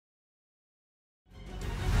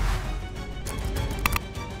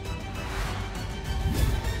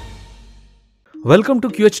Welcome to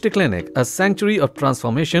QHT Clinic, a sanctuary of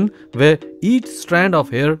transformation where each strand of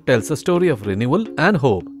hair tells a story of renewal and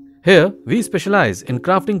hope. Here, we specialize in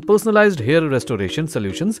crafting personalized hair restoration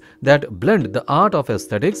solutions that blend the art of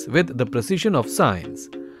aesthetics with the precision of science.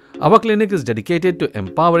 Our clinic is dedicated to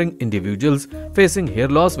empowering individuals facing hair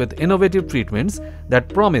loss with innovative treatments that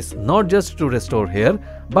promise not just to restore hair,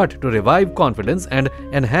 but to revive confidence and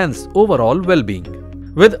enhance overall well-being.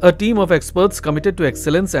 With a team of experts committed to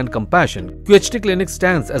excellence and compassion, QHT Clinic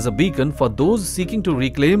stands as a beacon for those seeking to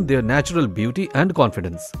reclaim their natural beauty and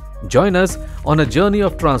confidence. Join us on a journey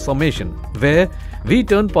of transformation where we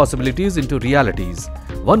turn possibilities into realities,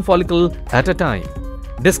 one follicle at a time.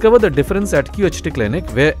 Discover the difference at QHT Clinic,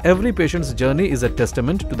 where every patient's journey is a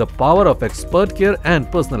testament to the power of expert care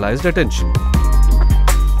and personalized attention.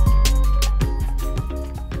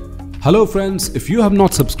 Hello friends, if you have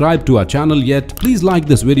not subscribed to our channel yet, please like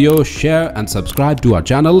this video, share and subscribe to our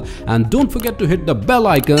channel, and don't forget to hit the bell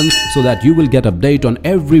icon so that you will get update on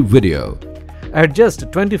every video. At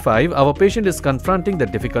just 25, our patient is confronting the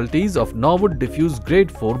difficulties of Norwood diffuse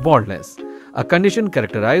grade 4 baldness, a condition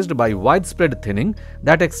characterized by widespread thinning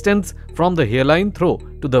that extends from the hairline through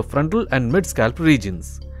to the frontal and mid-scalp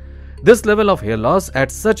regions. This level of hair loss at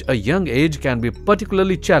such a young age can be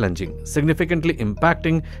particularly challenging, significantly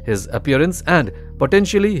impacting his appearance and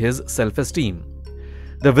potentially his self-esteem.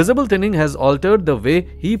 The visible thinning has altered the way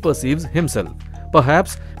he perceives himself,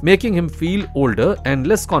 perhaps making him feel older and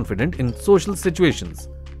less confident in social situations.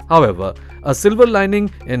 However, a silver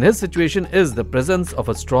lining in his situation is the presence of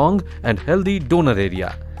a strong and healthy donor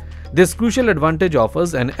area. This crucial advantage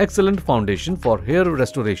offers an excellent foundation for hair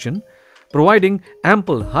restoration, providing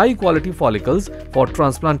ample high-quality follicles for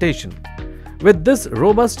transplantation. With this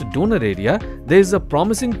robust donor area, there is a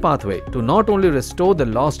promising pathway to not only restore the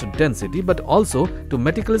lost density but also to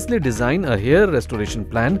meticulously design a hair restoration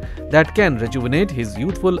plan that can rejuvenate his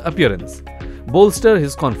youthful appearance, bolster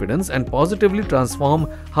his confidence, and positively transform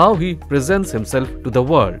how he presents himself to the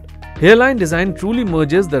world. Hairline design truly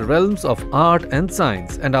merges the realms of art and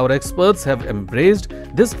science, and our experts have embraced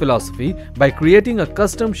this philosophy by creating a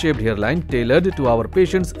custom-shaped hairline tailored to our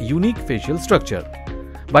patient's unique facial structure.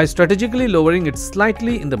 By strategically lowering it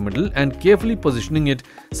slightly in the middle and carefully positioning it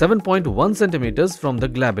 7.1 cm from the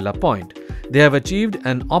glabella point, they have achieved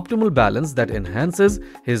an optimal balance that enhances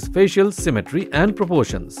his facial symmetry and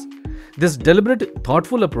proportions. This deliberate,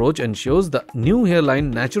 thoughtful approach ensures the new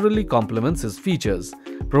hairline naturally complements his features,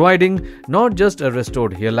 providing not just a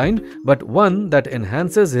restored hairline but one that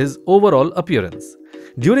enhances his overall appearance.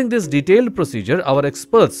 During this detailed procedure, our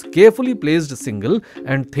experts carefully placed single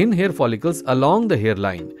and thin hair follicles along the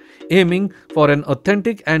hairline, aiming for an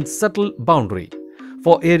authentic and subtle boundary.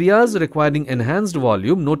 For areas requiring enhanced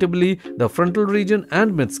volume, notably the frontal region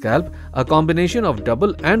and mid-scalp, a combination of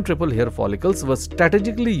double and triple hair follicles was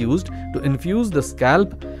strategically used to infuse the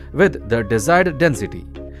scalp with the desired density.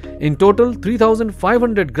 In total,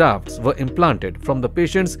 3,500 grafts were implanted from the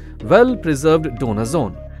patient's well-preserved donor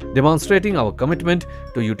zone, demonstrating our commitment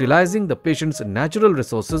to utilizing the patient's natural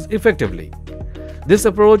resources effectively. This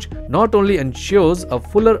approach not only ensures a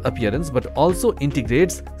fuller appearance but also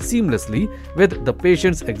integrates seamlessly with the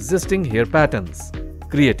patient's existing hair patterns,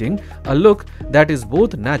 creating a look that is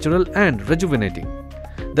both natural and rejuvenating.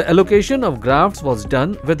 The allocation of grafts was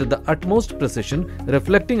done with the utmost precision,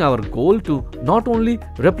 reflecting our goal to not only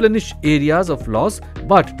replenish areas of loss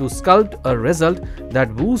but to sculpt a result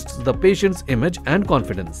that boosts the patient's image and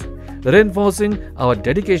confidence, reinforcing our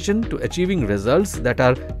dedication to achieving results that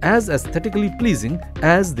are as aesthetically pleasing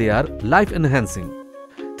as they are life-enhancing.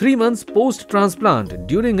 3 months post-transplant,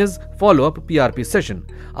 during his follow-up PRP session,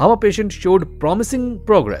 our patient showed promising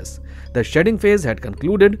progress. The shedding phase had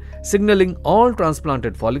concluded, signaling all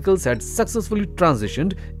transplanted follicles had successfully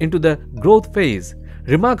transitioned into the growth phase.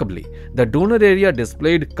 Remarkably, the donor area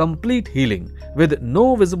displayed complete healing, with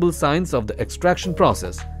no visible signs of the extraction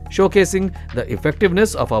process, showcasing the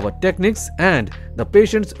effectiveness of our techniques and the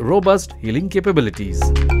patient's robust healing capabilities.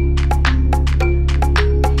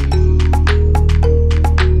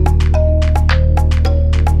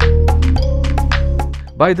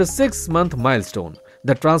 By the 6-month milestone,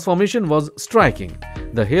 the transformation was striking.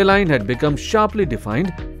 The hairline had become sharply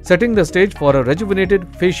defined, setting the stage for a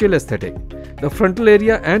rejuvenated facial aesthetic. The frontal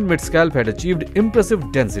area and mid-scalp had achieved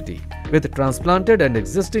impressive density, with transplanted and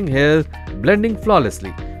existing hair blending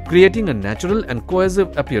flawlessly, creating a natural and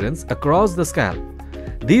cohesive appearance across the scalp.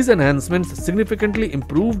 These enhancements significantly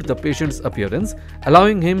improved the patient's appearance,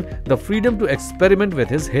 allowing him the freedom to experiment with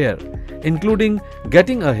his hair, including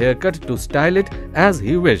getting a haircut to style it as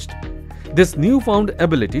he wished. This newfound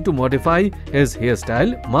ability to modify his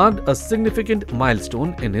hairstyle marked a significant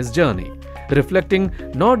milestone in his journey, reflecting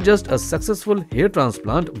not just a successful hair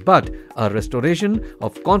transplant but a restoration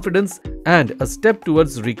of confidence and a step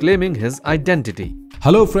towards reclaiming his identity.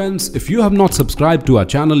 Hello friends, if you have not subscribed to our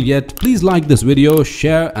channel yet, please like this video,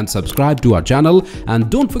 share and subscribe to our channel, and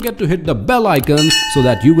don't forget to hit the bell icon so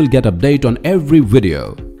that you will get update on every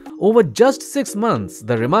video. Over just 6 months,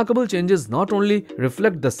 the remarkable changes not only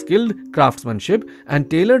reflect the skilled craftsmanship and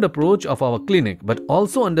tailored approach of our clinic, but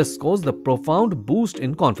also underscores the profound boost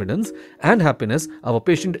in confidence and happiness our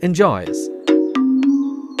patient enjoys.